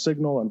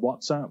 Signal and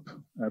WhatsApp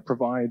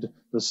provide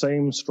the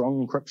same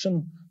strong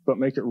encryption, but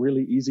make it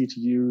really easy to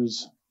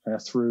use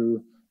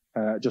through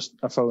just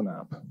a phone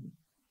app.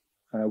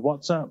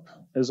 WhatsApp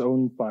is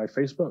owned by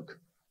Facebook,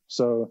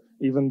 so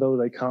even though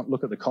they can't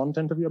look at the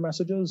content of your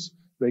messages,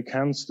 they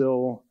can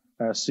still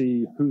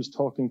see who's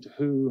talking to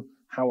who,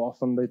 how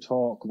often they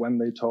talk, when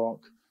they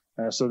talk,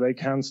 so they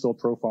can still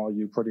profile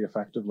you pretty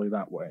effectively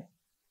that way.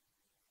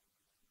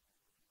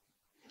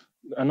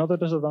 Another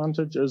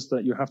disadvantage is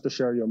that you have to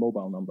share your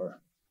mobile number.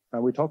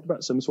 We talked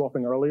about SIM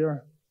swapping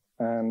earlier,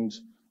 and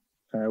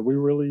we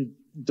really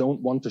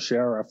don't want to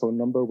share our phone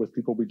number with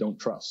people we don't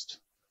trust.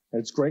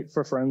 It's great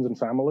for friends and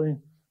family,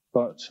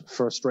 but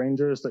for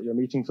strangers that you're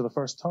meeting for the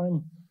first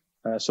time,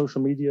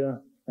 social media,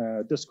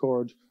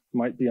 Discord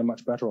might be a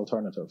much better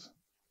alternative.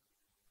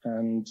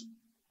 And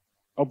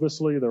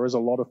obviously, there is a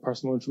lot of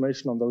personal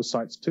information on those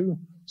sites too,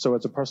 so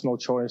it's a personal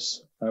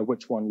choice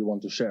which one you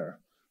want to share.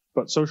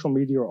 But social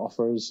media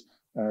offers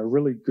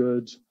really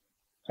good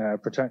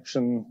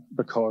protection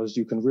because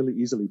you can really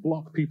easily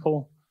block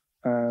people,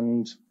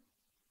 and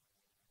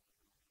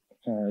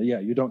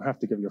you don't have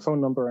to give your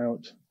phone number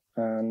out,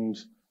 and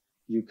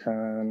you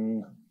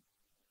can.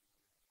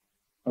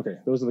 Okay,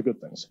 those are the good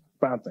things.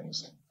 Bad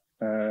things.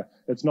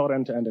 It's not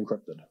end-to-end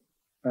encrypted,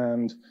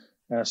 and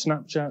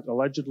Snapchat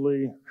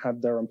allegedly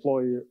had their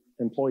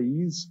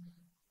employees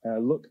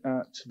look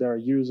at their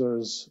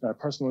users'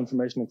 personal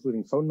information,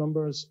 including phone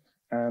numbers,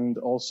 and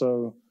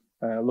also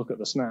look at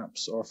the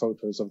snaps or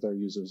photos of their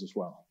users as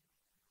well.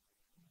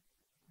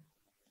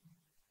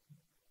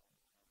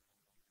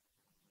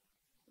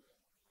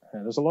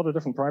 There's a lot of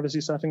different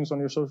privacy settings on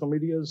your social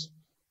medias.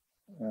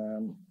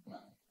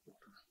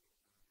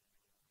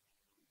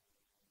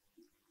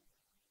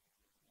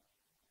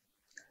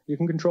 You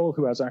can control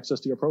who has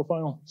access to your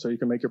profile, so you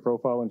can make your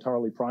profile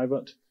entirely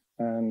private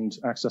and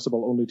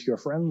accessible only to your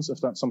friends if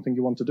that's something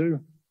you want to do.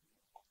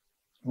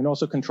 You can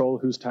also control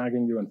who's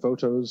tagging you in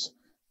photos.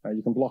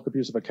 You can block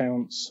abusive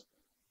accounts.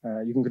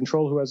 You can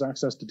control who has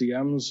access to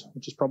DMs,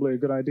 which is probably a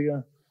good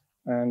idea.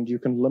 And you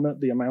can limit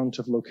the amount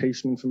of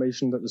location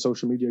information that the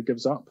social media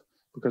gives up,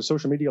 because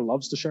social media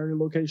loves to share your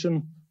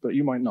location, but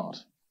you might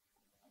not.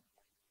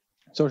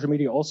 Social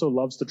media also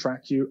loves to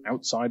track you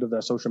outside of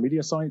their social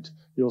media site.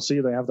 You'll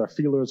see they have their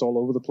feelers all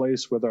over the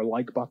place with their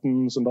like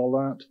buttons and all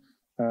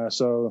that.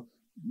 So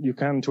you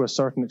can, to a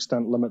certain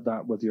extent, limit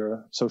that with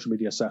your social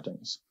media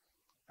settings.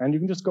 And you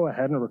can just go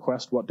ahead and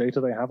request what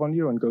data they have on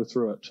you and go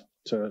through it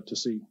to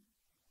see.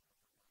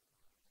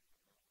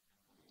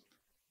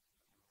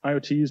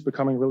 IoT is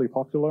becoming really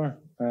popular,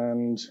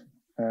 and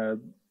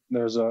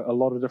there's a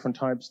lot of different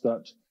types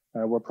that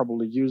we're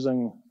probably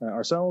using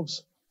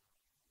ourselves.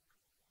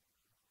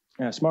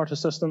 Smart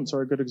assistants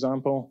are a good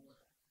example.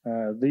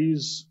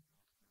 The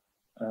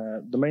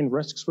main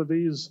risks with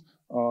these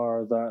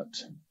are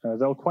that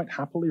they'll quite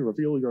happily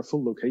reveal your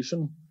full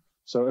location.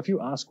 So if you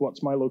ask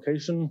what's my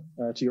location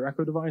to your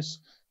Echo device,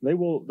 they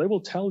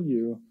will tell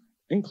you,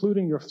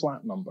 including your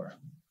flat number.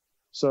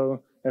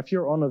 So if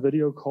you're on a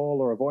video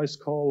call or a voice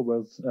call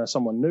with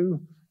someone new,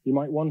 you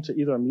might want to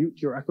either mute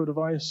your Echo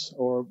device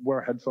or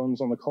wear headphones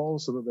on the call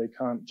so that they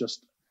can't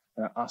just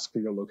ask for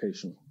your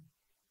location.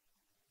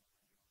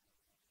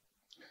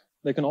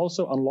 They can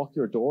also unlock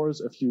your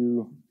doors if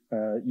you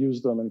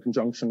use them in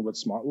conjunction with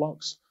smart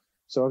locks.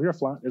 So if your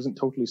flat isn't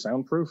totally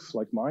soundproof,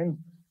 like mine,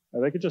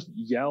 they could just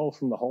yell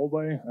from the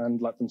hallway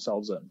and let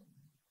themselves in.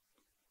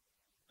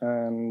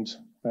 And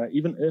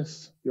even if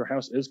your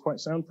house is quite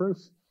soundproof,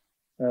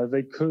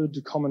 they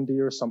could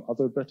commandeer some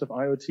other bit of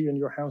IoT in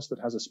your house that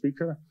has a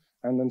speaker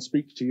and then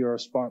speak to your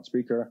smart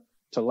speaker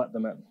to let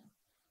them in.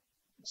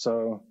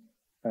 So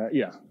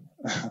a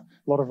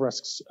lot of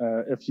risks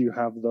if you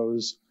have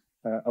those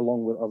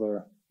along with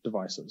other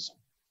devices.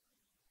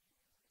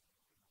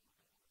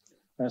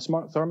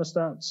 Smart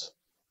thermostats.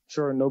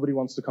 Sure, nobody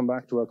wants to come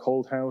back to a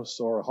cold house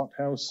or a hot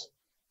house,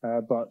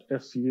 but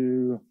if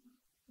you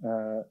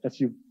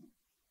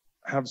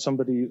have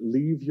somebody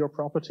leave your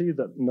property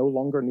that no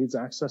longer needs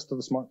access to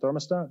the smart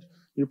thermostat,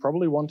 you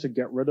probably want to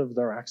get rid of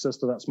their access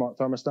to that smart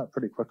thermostat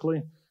pretty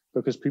quickly,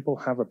 because people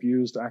have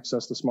abused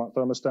access to smart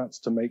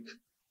thermostats to make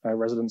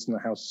residents in the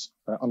house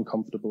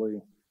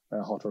uncomfortably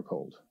hot or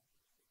cold.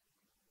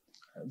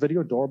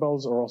 Video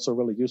doorbells are also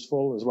really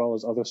useful, as well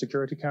as other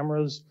security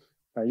cameras.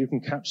 You can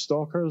catch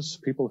stalkers,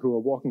 people who are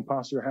walking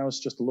past your house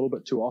just a little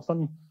bit too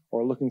often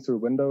or looking through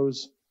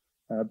windows.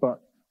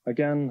 But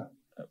again,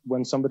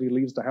 when somebody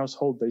leaves the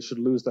household, they should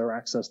lose their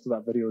access to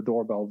that video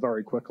doorbell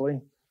very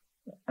quickly.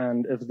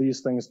 And if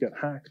these things get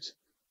hacked,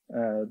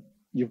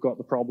 you've got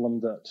the problem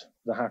that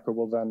the hacker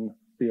will then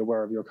be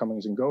aware of your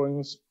comings and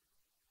goings.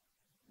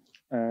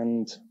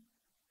 And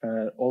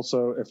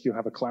also, if you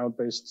have a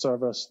cloud-based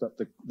service, that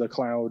the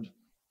cloud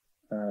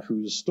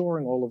who's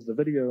storing all of the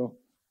video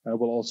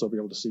will also be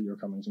able to see your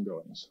comings and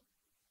goings.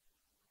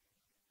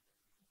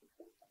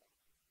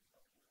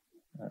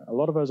 A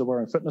lot of us are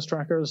wearing fitness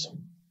trackers.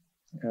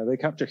 They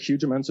capture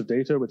huge amounts of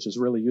data, which is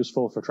really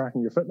useful for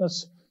tracking your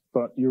fitness,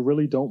 but you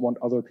really don't want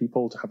other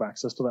people to have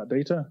access to that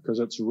data because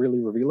it's really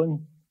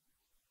revealing.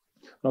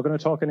 I'm not going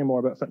to talk any more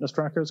about fitness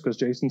trackers because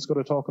Jason's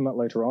going to talk on that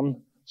later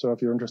on. So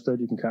if you're interested,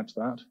 you can catch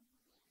that.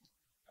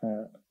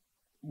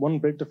 One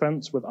big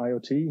defense with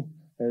IoT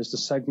is to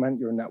segment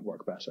your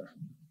network better.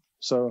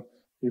 So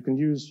you can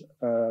use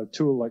a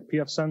tool like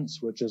pfSense,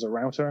 which is a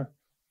router,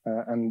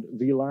 and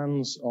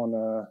VLANs on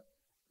a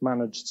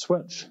managed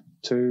switch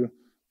to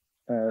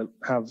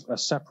have a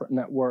separate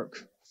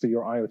network for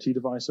your IoT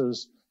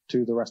devices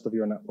to the rest of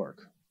your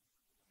network.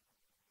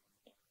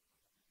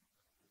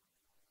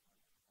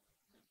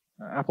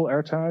 Apple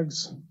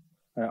AirTags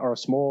are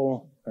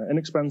small,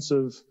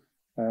 inexpensive,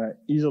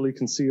 easily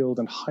concealed,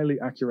 and highly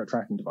accurate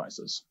tracking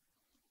devices.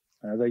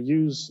 They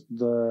use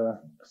the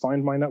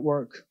Find My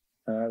network,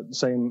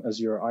 same as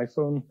your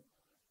iPhone.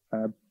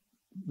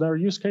 Their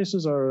use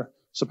cases are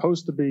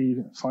supposed to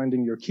be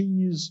finding your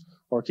keys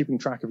or keeping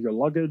track of your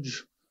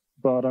luggage,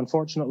 but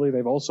unfortunately,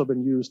 they've also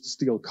been used to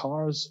steal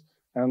cars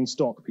and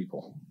stalk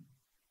people.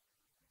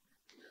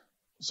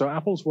 So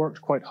Apple's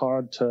worked quite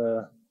hard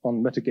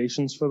on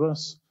mitigations for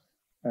this.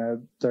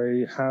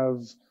 They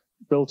have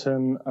built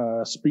in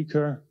a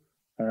speaker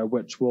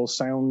which will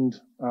sound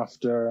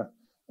after,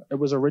 it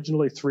was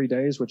originally 3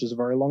 days, which is a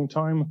very long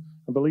time.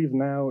 I believe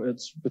now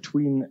it's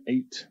between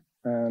 8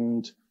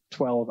 and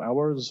 12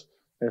 hours.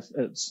 If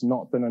it's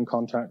not been in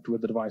contact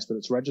with the device that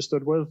it's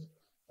registered with,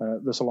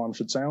 this alarm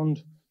should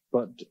sound,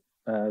 but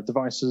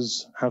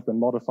devices have been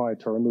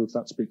modified to remove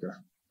that speaker.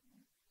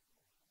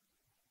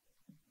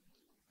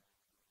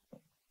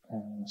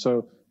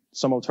 So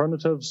some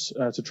alternatives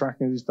to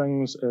tracking these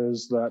things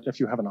is that if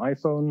you have an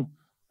iPhone,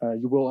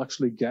 you will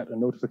actually get a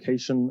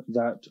notification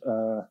that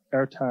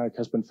AirTag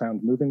has been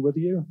found moving with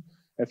you.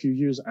 If you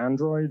use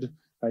Android,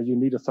 you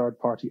need a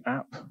third-party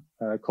app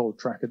called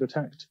Tracker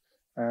Detect.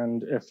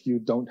 And if you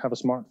don't have a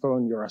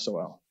smartphone, you're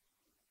SOL.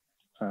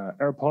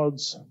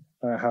 AirPods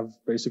have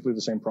basically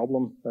the same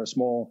problem. They're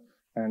small,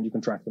 and you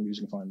can track them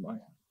using Find My.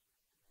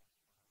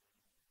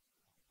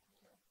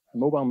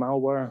 Mobile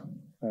malware,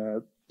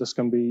 this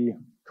can be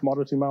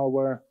commodity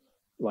malware,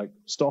 like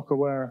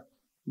stalkerware.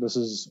 This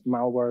is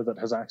malware that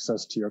has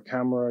access to your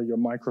camera, your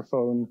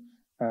microphone,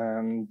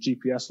 and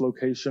GPS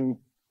location.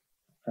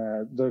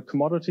 The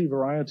commodity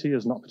variety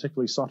is not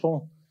particularly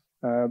subtle.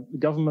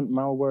 Government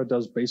malware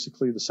does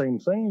basically the same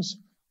things,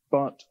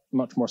 but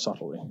much more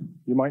subtly.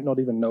 You might not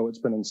even know it's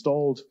been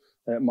installed.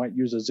 It might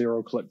use a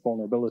zero-click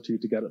vulnerability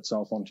to get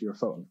itself onto your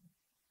phone.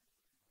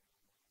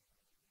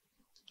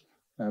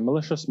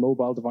 Malicious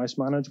mobile device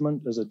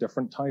management is a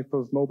different type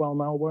of mobile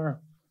malware,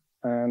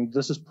 and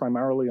this is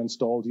primarily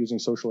installed using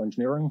social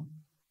engineering.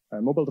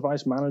 Mobile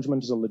device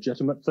management is a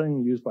legitimate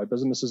thing used by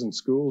businesses and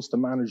schools to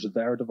manage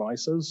their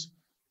devices.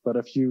 But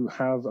if you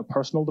have a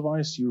personal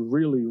device, you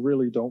really,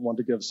 really don't want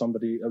to give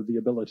somebody the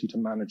ability to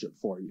manage it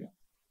for you.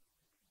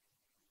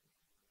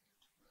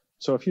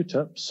 So a few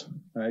tips.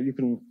 You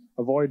can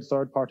avoid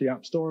third-party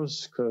app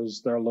stores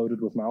because they're loaded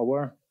with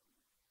malware.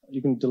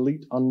 You can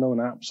delete unknown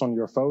apps on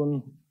your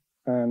phone.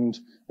 And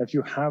if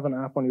you have an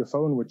app on your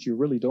phone which you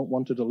really don't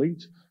want to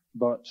delete,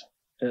 but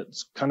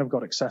it's kind of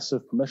got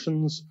excessive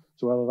permissions,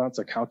 so whether that's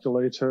a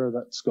calculator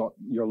that's got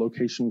your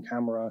location,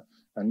 camera,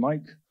 and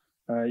mic,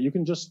 you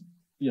can just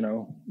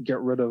get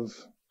rid of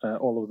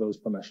all of those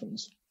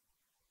permissions.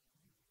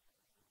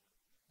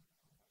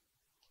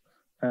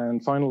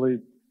 And finally,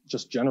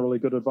 just generally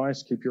good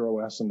advice, keep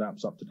your OS and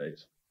apps up to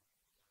date.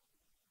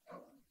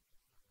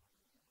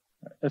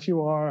 If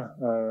you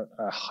are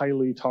a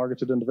highly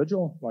targeted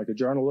individual, like a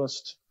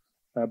journalist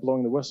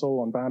blowing the whistle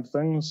on bad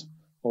things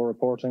or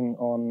reporting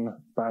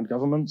on bad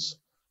governments,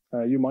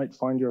 you might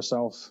find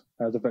yourself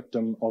the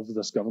victim of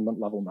this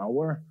government-level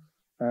malware,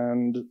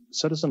 and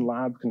Citizen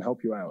Lab can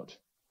help you out.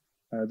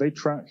 They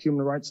track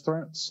human rights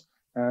threats,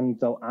 and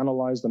they'll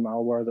analyze the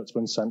malware that's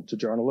been sent to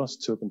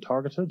journalists who have been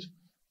targeted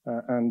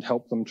and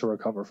help them to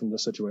recover from the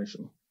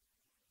situation.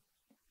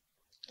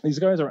 These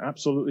guys are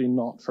absolutely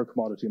not for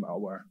commodity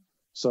malware.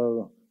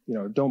 So,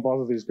 don't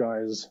bother these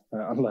guys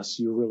unless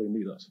you really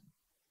need it.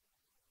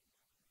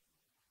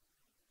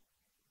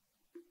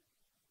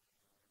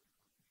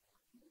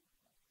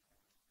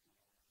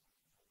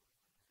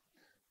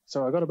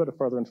 So I got a bit of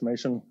further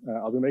information.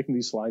 I'll be making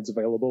these slides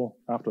available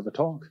after the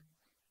talk,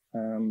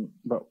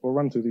 but we'll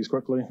run through these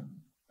quickly.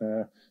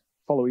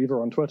 Follow Eva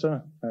on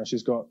Twitter.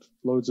 She's got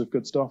loads of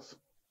good stuff.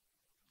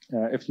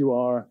 If you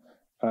are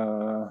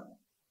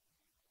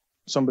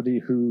somebody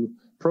who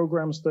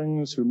programs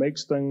things, who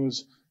makes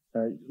things,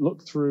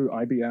 look through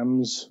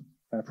IBM's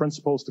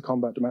Principles to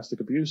Combat Domestic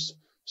Abuse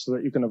so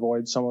that you can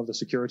avoid some of the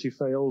security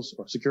fails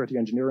or security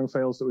engineering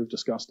fails that we've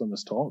discussed in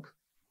this talk.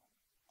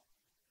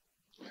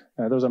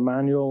 There's a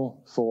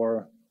manual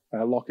for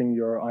locking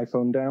your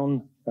iPhone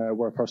down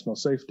where personal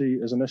safety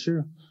is an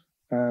issue.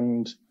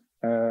 And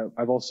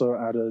I've also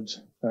added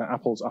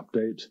Apple's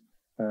update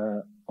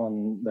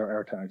on their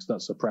AirTags.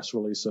 That's a press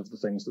release of the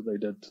things that they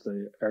did to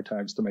the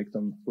AirTags to make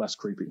them less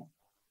creepy.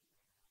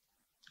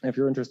 If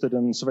you're interested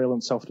in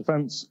surveillance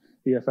self-defense,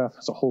 EFF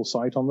has a whole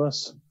site on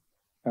this.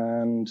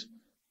 And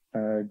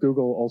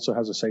Google also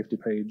has a safety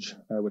page,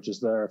 which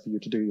is there for you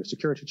to do your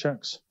security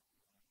checks.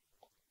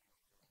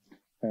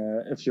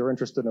 If you're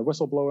interested in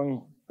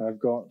whistleblowing, I've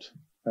got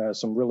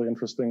some really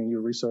interesting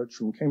new research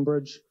from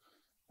Cambridge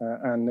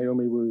and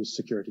Naomi Wu's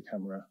security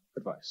camera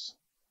advice.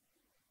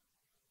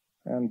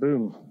 And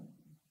boom.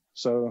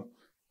 So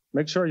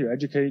make sure you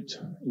educate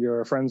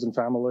your friends and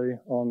family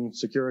on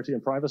security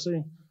and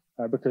privacy,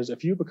 because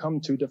if you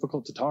become too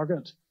difficult to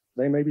target,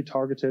 they may be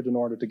targeted in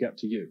order to get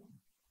to you.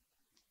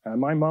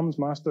 My mum's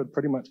mastered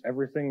pretty much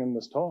everything in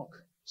this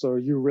talk, so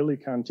you really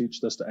can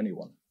teach this to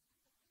anyone.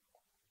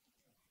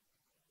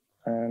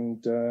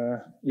 And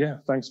yeah,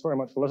 thanks very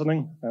much for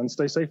listening, and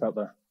stay safe out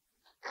there.